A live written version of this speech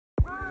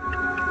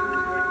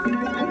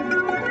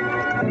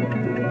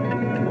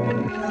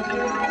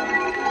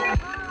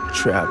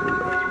traveler.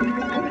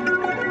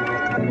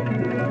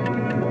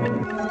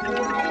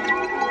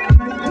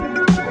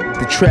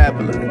 The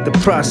traveler, the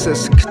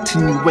process of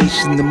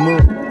continuation to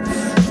move.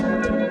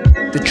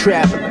 The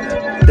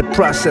traveler, the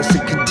process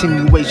of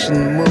continuation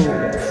to move.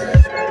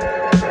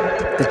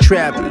 The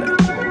traveler,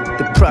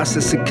 the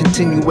process of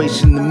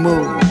continuation to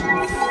move.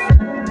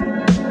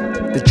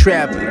 The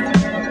traveler,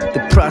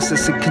 the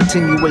process of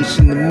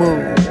continuation to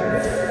move.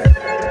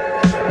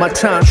 My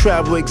time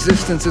travel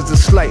existence is a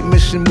slight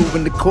mission,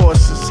 moving the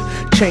courses,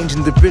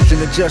 changing the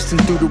vision, adjusting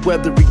through the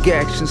weather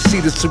reaction.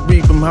 See the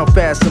cerebrum, how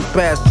fast I'm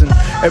passing.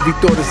 Every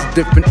thought is a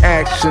different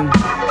action.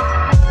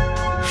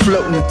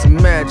 Floating into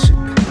magic,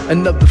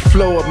 another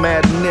flow I'm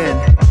adding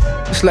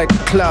in. It's like a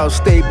cloud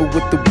stable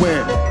with the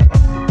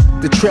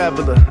wind. The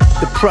traveler,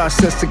 the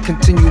process and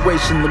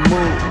continuation to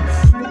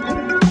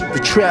move.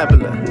 The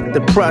traveler,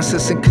 the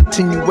process and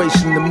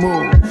continuation to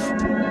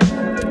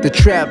move. The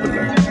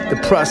traveler, the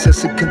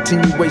process and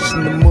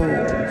continuation to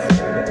move.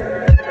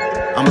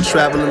 I'm a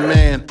traveling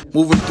man,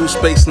 moving through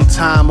space and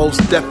time most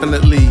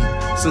definitely.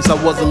 Since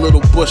I was a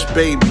little bush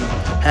baby,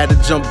 had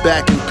to jump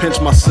back and pinch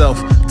myself.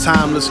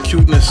 Timeless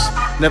cuteness,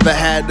 never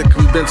had to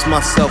convince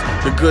myself.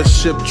 The good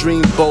ship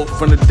dreamboat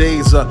from the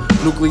days of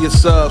nuclear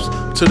subs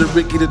to the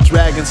Ricky the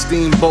Dragon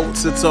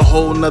steamboats. It's a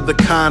whole nother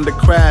kind of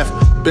craft.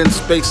 Been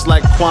space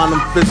like quantum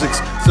physics,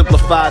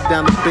 simplified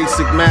down to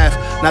basic math,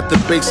 not the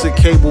basic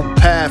cable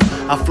path.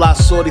 I fly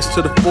sorties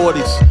to the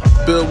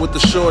 40s, build with the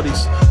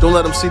shorties. Don't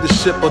let them see the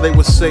ship or they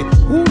would say,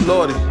 ooh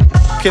lordy.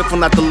 Careful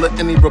not to let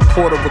any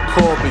reporter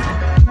record me.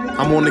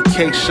 I'm on the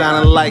case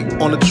shining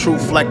light on the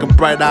truth like a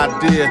bright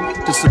idea.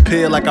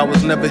 Disappear like I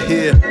was never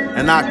here.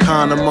 An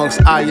icon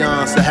amongst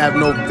ions to have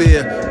no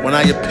fear when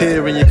I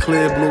appear in your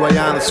clear blue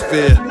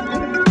ionosphere.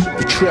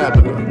 The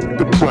traveler,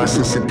 the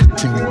process and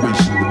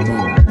continuation to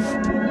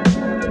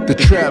move. The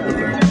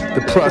traveler,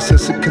 the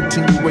process of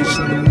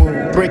continuation to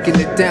move. Breaking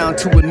it down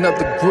to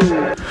another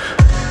groove.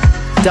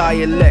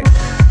 Dialect,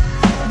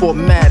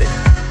 formatted,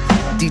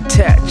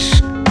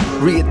 detached,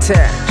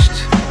 reattached,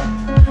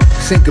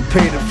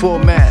 syncopated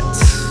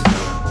formats.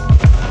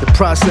 The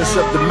process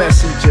of the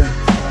messenger,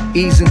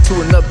 ease into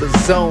another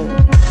zone.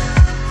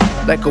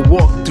 Like a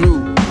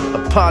walkthrough,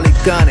 a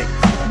polygonic.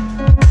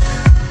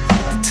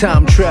 The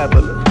time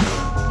traveler,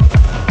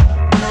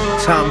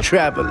 time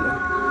traveler.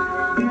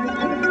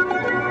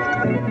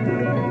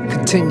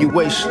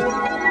 Continuation,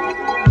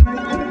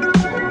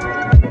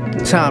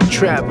 time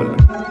traveler.